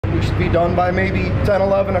be done by maybe 10,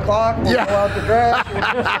 11 o'clock. We'll go out the grass.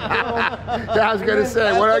 Yeah, I was gonna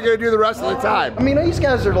say, what are I gonna do the rest of the time? I mean, these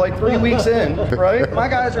guys are like 3 weeks in, right? My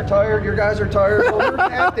guys are tired, your guys are tired. So we're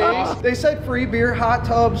half days. They said free beer, hot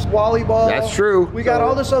tubs, volleyball. That's true. We got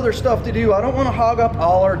all this other stuff to do. I don't want to hog up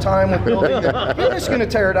all our time with building it. You're just gonna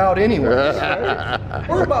tear it out anyway. Right?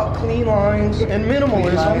 We're about clean lines and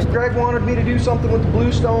minimalism. Greg wanted me to do something with the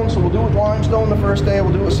bluestone, so we'll do it with limestone the first day,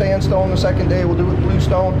 we'll do it with sandstone the second day, we'll do it with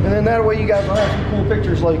bluestone, and then that way you guys will have some cool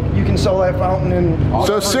pictures, like you can sell that fountain in...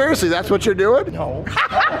 So seriously, that's what you're doing? No.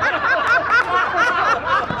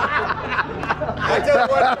 I tell you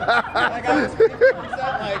what, I got this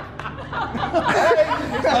 50% like,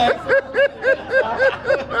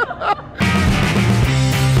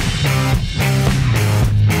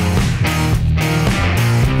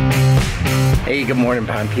 Hey, good morning,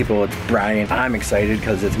 pond people. It's Brian. I'm excited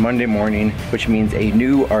because it's Monday morning, which means a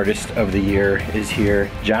new artist of the year is here.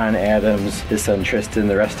 John Adams, his son Tristan,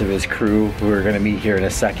 the rest of his crew, who are gonna meet here in a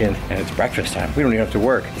second, and it's breakfast time. We don't even have to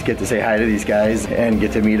work. Just get to say hi to these guys and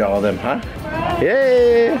get to meet all of them, huh?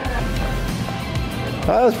 Yay! Oh,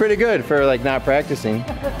 that was pretty good for like not practicing.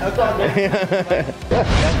 that's all good.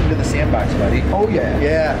 Welcome to the sandbox, buddy. Oh yeah.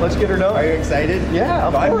 Yeah. Let's get her done. Are you excited? Yeah,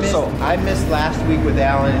 of course. I missed last week with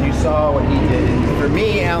Alan, and you saw what he did. And for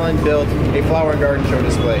me, Alan built a flower and garden show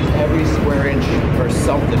display. Every square inch for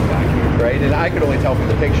something back here, right? And I could only tell from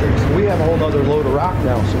the pictures. We have a whole other load of rock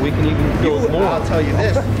now, so we can even build more. I'll tell you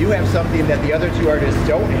this, you have something that the other two artists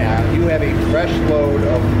don't have. You have a fresh load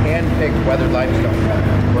of hand-picked weathered limestone.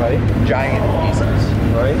 Right. Giant pieces.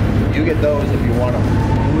 Right. You get those if you want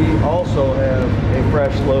them. We also have a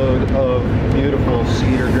fresh load of beautiful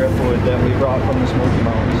cedar driftwood that we brought from the Smoky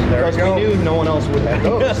Mountains. Because we knew no one else would have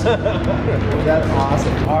those. That's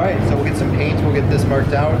awesome. All right, so we'll get some paints. We'll get this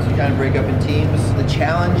marked out. So you kind of break up in teams. The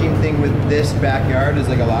challenging thing with this backyard is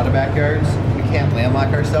like a lot of backyards, we can't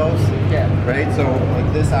landlock ourselves. Yeah. Right? So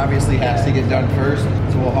like this obviously has to get done first.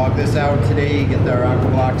 So we'll hog this out today, get our aqua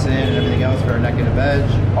blocks in and everything else for our neck and a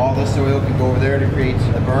veg. All the soil can go over there to create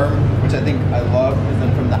the berm, which I think I love, because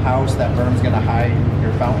then from the house, that berm's gonna hide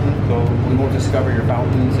your fountain. So we won't discover your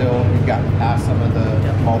fountain until we've gotten past some of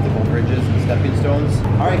the multiple bridges and stepping stones.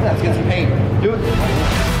 All right, let's get some paint. Do it.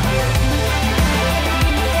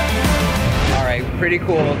 Pretty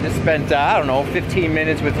cool. Just spent, I don't know, 15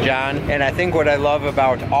 minutes with John. And I think what I love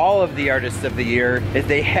about all of the artists of the year is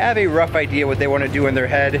they have a rough idea what they want to do in their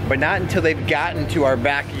head, but not until they've gotten to our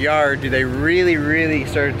backyard do they really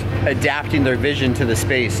start adapting their vision to the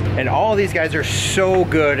space. And all of these guys are so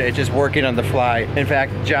good at just working on the fly. In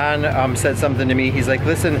fact, John said something to me. He's like,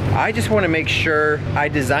 listen, I just want to make sure I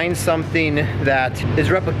design something that is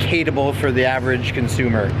replicatable for the average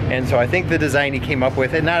consumer. And so I think the design he came up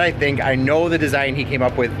with, and not I think, I know the design he came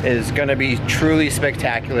up with is gonna be truly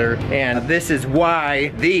spectacular. And this is why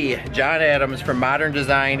the John Adams from Modern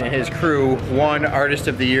Design and his crew won Artist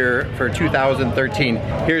of the Year for 2013.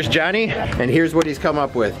 Here's Johnny, and here's what he's come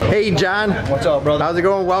up with. Hey John. What's up, brother? How's it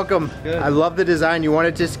going? Welcome. Good. I love the design. You want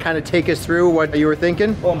to just kind of take us through what you were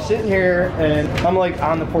thinking? Well, I'm sitting here and I'm like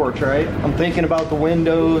on the porch, right? I'm thinking about the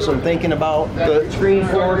windows, I'm thinking about the screen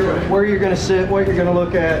porch, where you're gonna sit, what you're gonna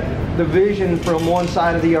look at, the vision from one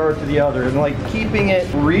side of the yard to the other, and like keeping it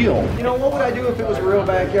real. You know, what would I do if it was a real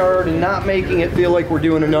backyard and not making it feel like we're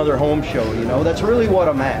doing another home show, you know? That's really what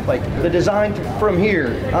I'm at. Like the design from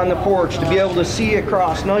here on the porch to be able to see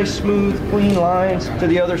across nice, smooth, clean lines to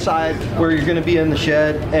the other side where you're gonna be in the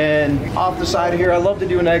shed. And off the side of here, I love to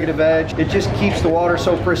do a negative edge. It just keeps the water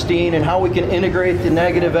so pristine, and how we can integrate the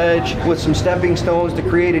negative edge with some stepping stones to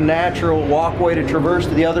create a natural walkway to traverse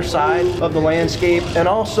to the other side of the landscape, and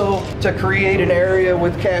also to create an area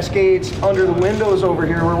with cascades under the windows over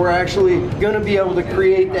here where we're actually going to be able to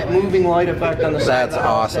create that moving light effect on the side. That's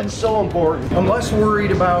awesome. That's so important. I'm less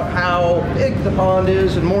worried about how big the pond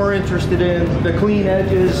is and more interested in the clean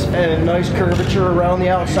edges and nice curvature around the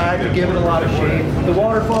outside to give it a lot of shape. The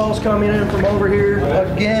waterfall's coming in from over here.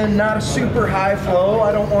 Again, not a super high flow.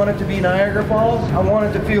 I don't want it to be Niagara Falls. I want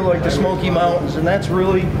it to feel like the Smoky Mountains, and that's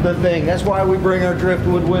really the thing. That's why we bring our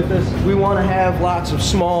driftwood with us. We want to have lots of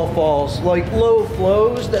small falls, like low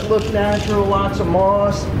flows that look natural, lots of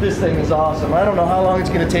moss. This thing is awesome. I don't know how long it's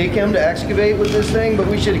going to take him to excavate with this thing, but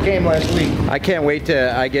we should have came last week. I can't wait till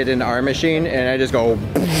I get in our machine and I just go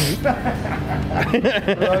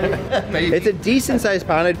Maybe. It's a decent sized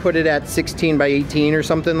pond. I'd put it at 16 by 18 or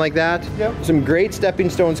something like that. Yep. Some great stepping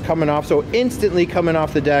stones coming off. So instantly coming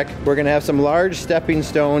off the deck, we're gonna have some large stepping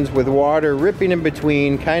stones with water ripping in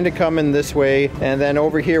between, kind of coming this way. And then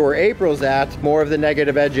over here where April's at, more of the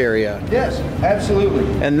negative edge area. Yes, absolutely.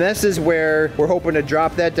 And this is where we're hoping to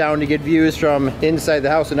drop that down to get views from inside the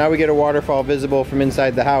house. So now we get a waterfall visible from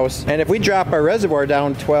inside the house. And if we drop our reservoir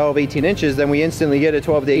down 12, 18 inches, then we instantly get a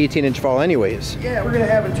 12 to 18 inch fall anyways. Yeah, we're gonna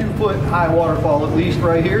have a 2-foot high waterfall at least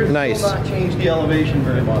right here. Nice. Will not change the elevation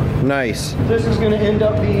very much. Nice. This is gonna end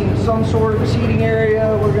up being some sort of seating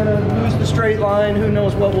area. We're gonna lose the straight line. Who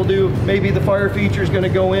knows what we'll do. Maybe the fire feature is gonna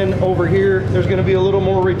go in over here. There's gonna be a little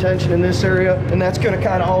more retention in this area, and that's gonna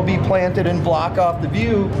kind of all be planted and block off the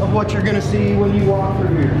view of what you're gonna see when you walk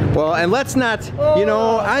through here. Well, and let's not, you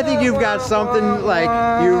know, I think you've got something like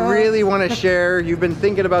you really want to share. You've been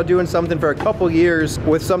thinking about doing something for a couple years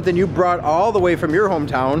with something you brought all the way from your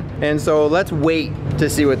hometown. And so let's wait to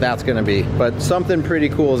see what that's going to be. But something pretty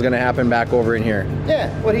cool is going to happen back over in here. Yeah,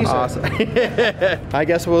 what he said. Awesome. I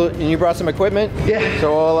guess and you brought some equipment? Yeah.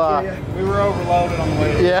 So we'll, We were overloaded on the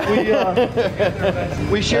way.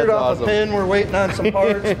 Yeah. We sheared That's off awesome. a pin. We're waiting on some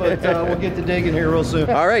parts, but we'll get to digging here real soon.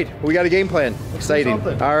 All right, we got a game plan. Exciting.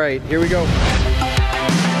 something. All right, here we go.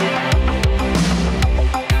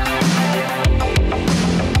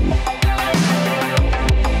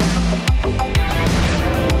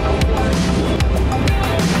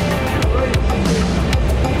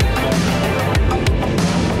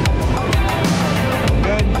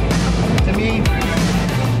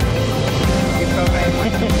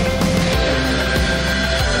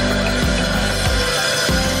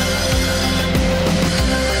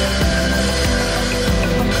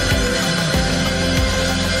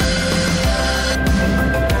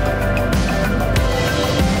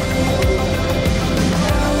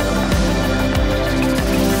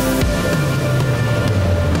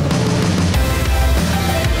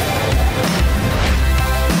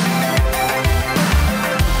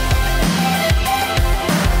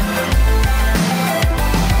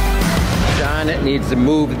 Needs to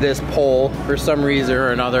move this pole for some reason or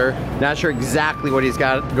another. Not sure exactly what he's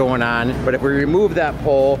got going on, but if we remove that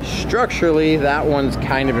pole, structurally that one's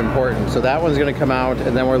kind of important. So that one's gonna come out,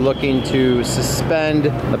 and then we're looking to suspend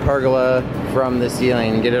the pergola from the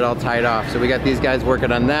ceiling and get it all tied off. So we got these guys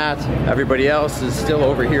working on that. Everybody else is still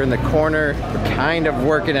over here in the corner. We're kind of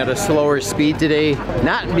working at a slower speed today,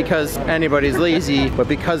 not because anybody's lazy, but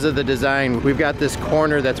because of the design. We've got this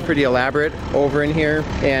corner that's pretty elaborate over in here,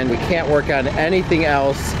 and we can't work on anything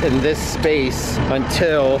else in this space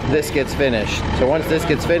until this gets finished. So once this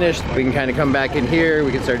gets finished, we can kind of come back in here,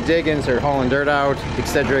 we can start digging, start hauling dirt out,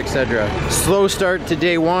 etc., etc. Slow start to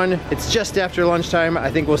day one. It's just after lunchtime. I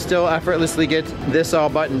think we'll still effortlessly get this all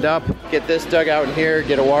buttoned up, get this dug out in here,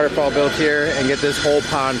 get a waterfall built here, and get this whole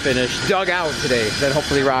pond finished, dug out today, then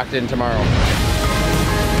hopefully rocked in tomorrow.